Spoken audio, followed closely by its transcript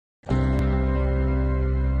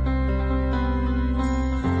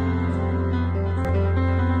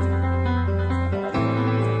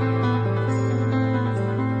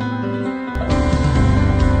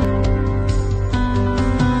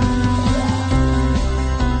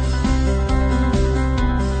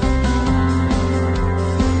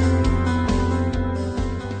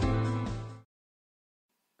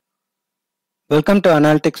Welcome to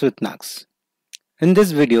Analytics with Nags. In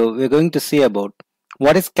this video, we're going to see about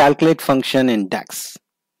what is calculate function in DAX.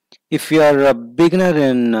 If you are a beginner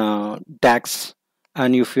in DAX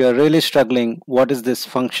and if you are really struggling what is this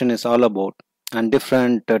function is all about and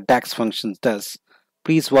different DAX functions does,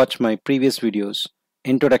 please watch my previous videos,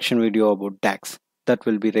 introduction video about DAX. That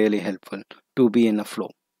will be really helpful to be in a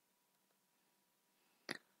flow.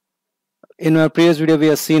 In our previous video, we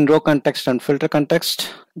have seen row context and filter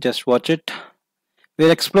context. Just watch it.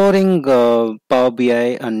 We're exploring Power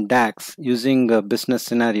BI and DAX using a business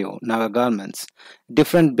scenario, Naga garments.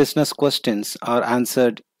 Different business questions are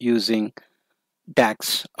answered using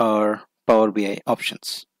DAX or Power BI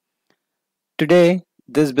options. Today,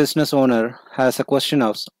 this business owner has a question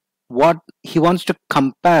of what he wants to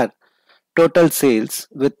compare total sales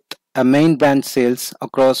with a main branch sales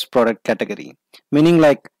across product category. Meaning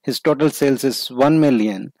like his total sales is 1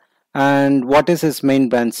 million and what is his main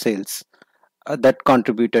branch sales? That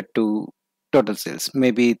contributed to total sales,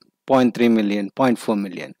 maybe 0.3 million, 0.4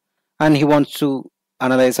 million, and he wants to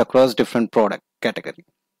analyze across different product category.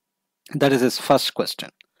 That is his first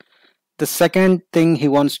question. The second thing he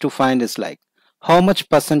wants to find is like how much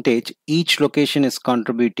percentage each location is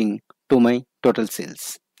contributing to my total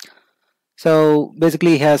sales. So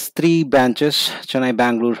basically he has three branches, Chennai,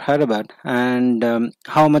 Bangalore, Hyderabad, and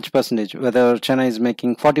how much percentage, whether Chennai is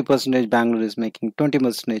making 40%, Bangalore is making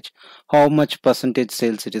 20%, how much percentage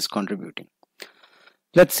sales it is contributing.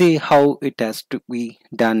 Let's see how it has to be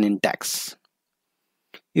done in DAX.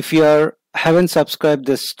 If you haven't subscribed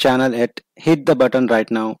this channel yet, hit the button right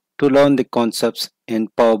now to learn the concepts in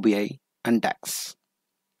Power BI and DAX.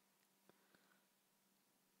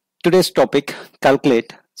 Today's topic,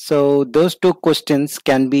 calculate. So those two questions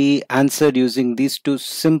can be answered using these two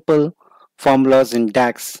simple formulas in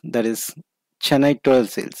DAX, that is Chennai total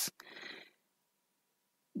sales.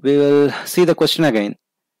 We will see the question again.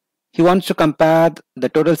 He wants to compare the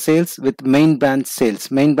total sales with main branch sales.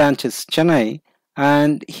 Main branch is Chennai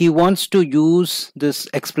and he wants to use this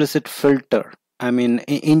explicit filter,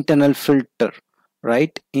 internal filter,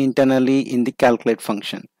 right? Internally in the calculate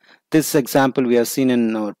function. This example we have seen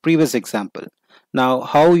in our previous example. Now,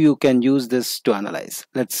 how you can use this to analyze?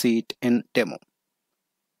 Let's see it in demo.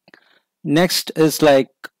 Next is like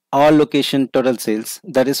all location total sales.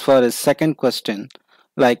 That is for his second question.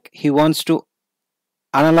 Like he wants to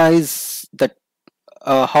analyze that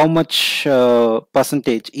how much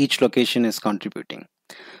percentage each location is contributing.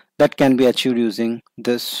 That can be achieved using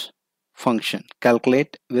this function,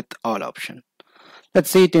 calculate with all option. Let's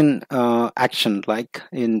see it in action, like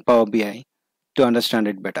in Power BI, to understand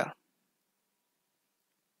it better.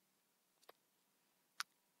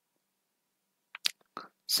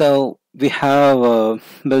 So we have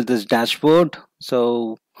built this dashboard.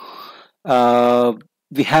 So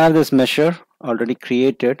we have this measure already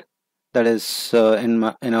created, that is in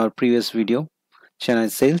our previous video, Chennai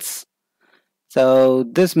sales. So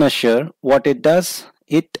this measure, what it does,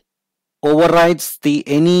 it overrides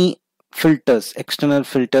any filters, external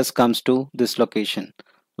filters comes to this location.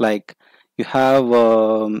 Like you have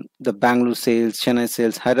the Bangalore sales, Chennai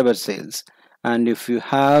sales, Hyderabad sales, and if you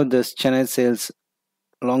have this Chennai sales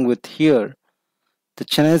along with here, the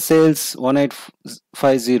Chennai sales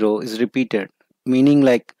 1850 is repeated, meaning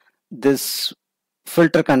like this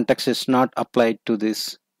filter context is not applied to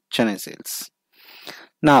this Chennai sales.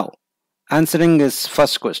 Now, answering this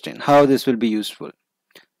first question, how this will be useful.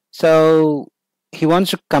 So he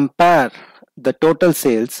wants to compare the total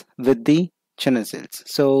sales with the Chennai sales.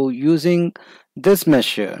 So using this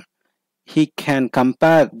measure, he can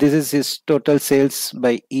compare, this is his total sales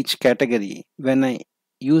by each category. When I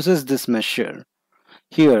uses this measure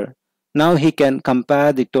here, now he can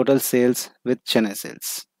compare the total sales with Chennai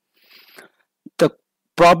sales. The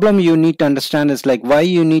problem you need to understand is like why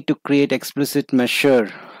you need to create explicit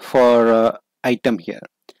measure for item here.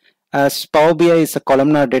 As Power BI is a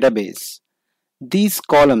columnar database, these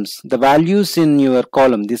columns, the values in your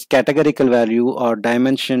column, this categorical value or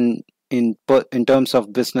dimension in terms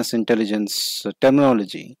of business intelligence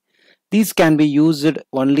terminology, these can be used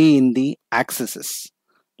only in the axes.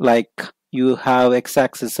 Like you have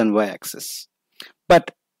x-axis and y-axis. But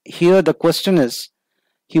here the question is,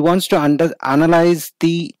 he wants to analyze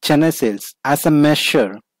the Chennai sales as a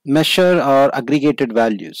measure or aggregated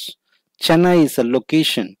values. Chennai is a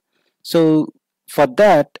location. So for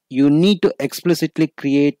that, you need to explicitly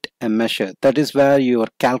create a measure. That is where your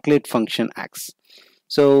calculate function acts.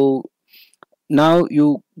 So now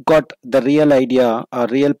you got the real idea or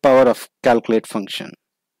real power of calculate function.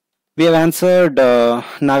 We have answered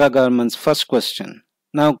Naga Garment's first question.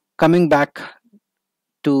 Now coming back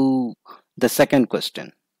to the second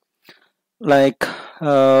question. like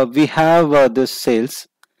we have this sales.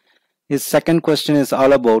 His second question is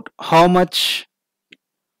all about how much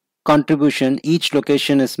contribution each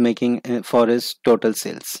location is making for his total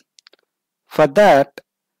sales. For that,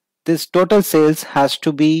 this total sales has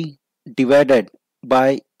to be divided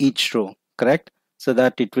by each row, correct? So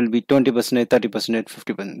that it will be 20%, 30%,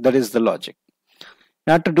 50%. That is the logic.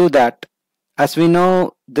 Now to do that, as we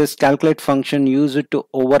know, this calculate function use it to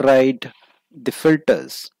override the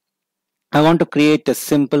filters. I want to create a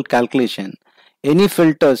simple calculation. Any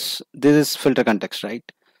filters, this is filter context, right?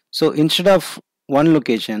 So instead of one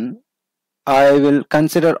location, I will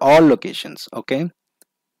consider all locations, okay?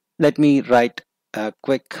 Let me write a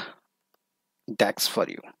quick DAX for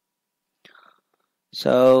you.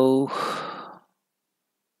 So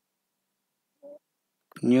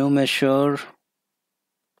new measure,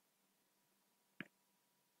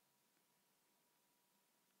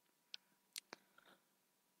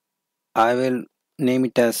 I will name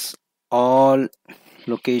it as all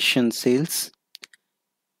location sales.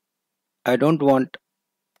 I don't want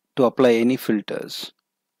to apply any filters.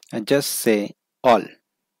 I just say all.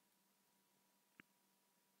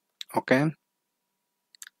 Okay,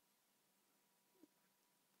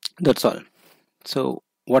 that's all. So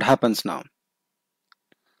what happens now?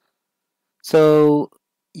 So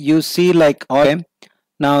you see like all.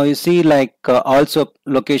 Now you see like also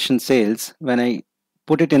location sales. When I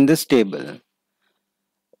put it in this table,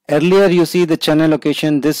 earlier you see the channel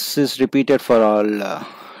location. This is repeated for all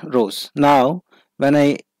rows. Now when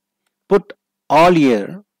I put all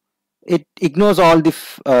here, it ignores all the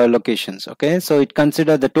locations. Okay, so it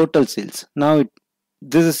consider the total sales. Now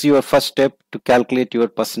this is your first step to calculate your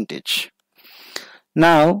percentage.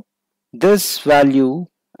 Now this value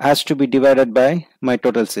has to be divided by my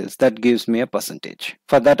total sales. That gives me a percentage.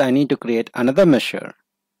 For that I need to create another measure,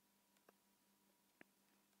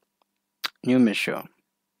 new measure.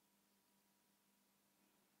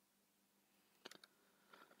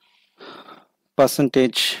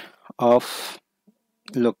 Percentage of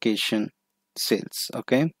location sales.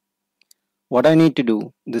 Okay, what I need to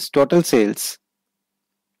do, this total sales,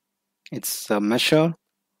 it's a measure,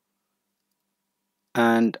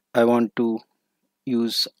 and I want to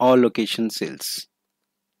use all location sales.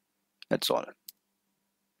 That's all.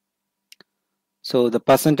 So the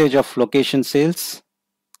percentage of location sales,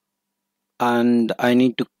 and I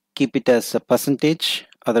need to keep it as a percentage,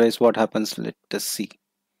 otherwise what happens, let us see.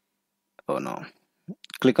 Oh no,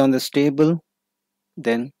 click on this table,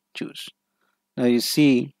 then choose. Now you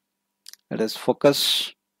see, let us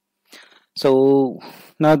focus. So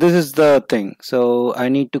now this is the thing, so I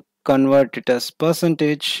need to convert it as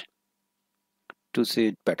percentage to see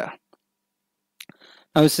it better.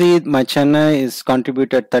 Now you see my Chennai is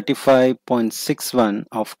contributed 35.61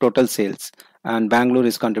 of total sales and Bangalore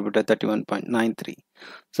is contributed 31.93.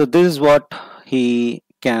 So this is what he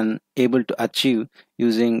can able to achieve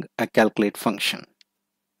using a calculate function.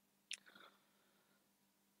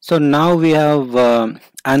 So now we have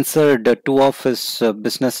answered two of his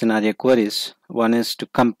business scenario queries. One is to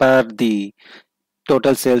compare the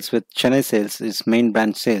total sales with Chennai sales, his main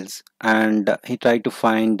branch sales, and he tried to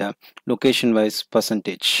find location wise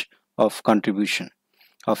percentage of contribution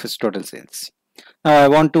of his total sales. Now I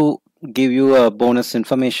want to give you a bonus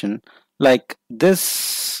information, like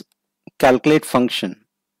this calculate function,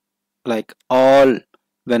 like all,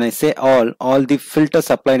 when I say all the filters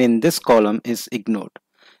applied in this column is ignored.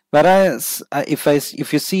 Whereas if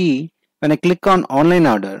you see, when I click on online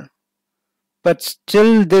order, but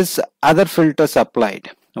still this other filters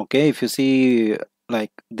applied. Okay, if you see,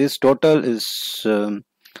 like this total is for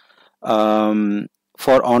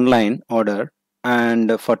online order,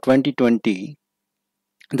 and for 2020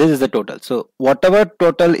 this is the total. So whatever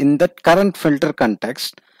total in that current filter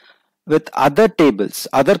context with other tables,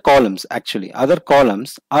 other columns, actually other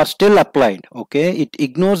columns are still applied. Okay, it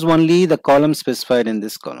ignores only the column specified in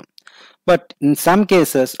this column. But in some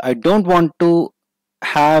cases I don't want to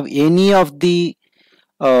have any of the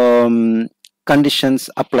conditions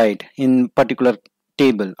applied in particular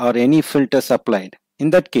table or any filters applied. In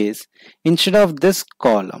that case, instead of this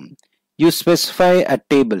column, you specify a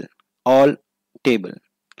table, all table.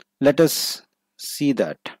 Let us see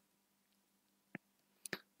that.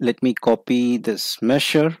 Let me copy this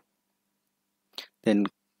measure, then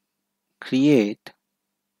create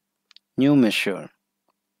new measure,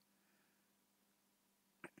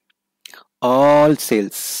 all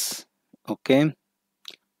sales. Okay,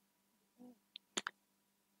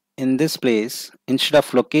 in this place, instead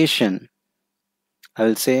of location, I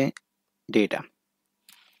will say data.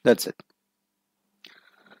 That's it.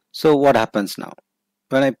 So what happens now?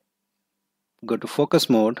 When I go to focus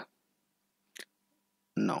mode,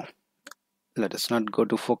 No, let us not go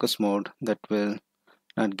to focus mode. That will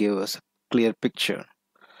not give us a clear picture.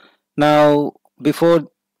 Now, before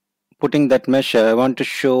putting that measure, I want to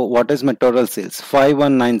show what is my total sales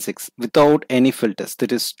 5196 without any filters.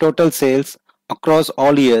 That is total sales across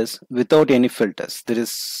all years without any filters. That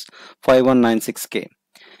is 5196k.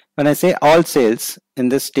 When I say all sales in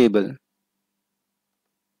this table,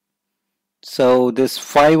 so this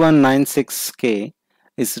 5196k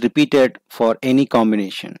is repeated for any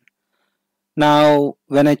combination. Now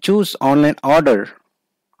when I choose online order,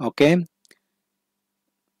 okay,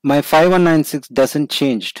 my 5196 doesn't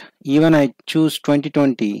changed. Even I choose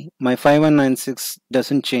 2020, my 5196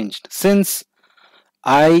 doesn't changed. Since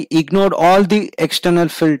I ignored all the external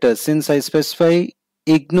filters, since I specify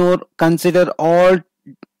ignore, consider all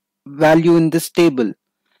value in this table,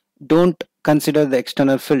 don't consider the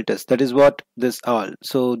external filters. That is what this all.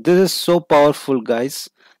 So this is so powerful, guys.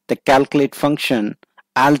 The calculate function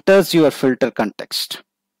alters your filter context,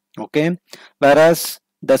 okay, whereas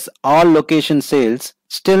this all location sales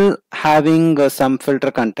still having some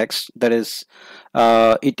filter context. That is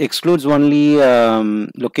it excludes only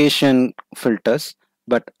location filters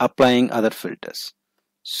but applying other filters.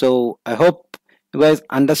 So I hope you guys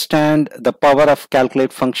understand the power of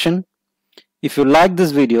calculate function. If you like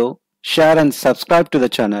this video, share and subscribe to the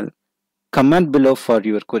channel. Comment below for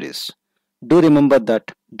your queries. Do remember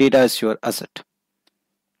that data is your asset.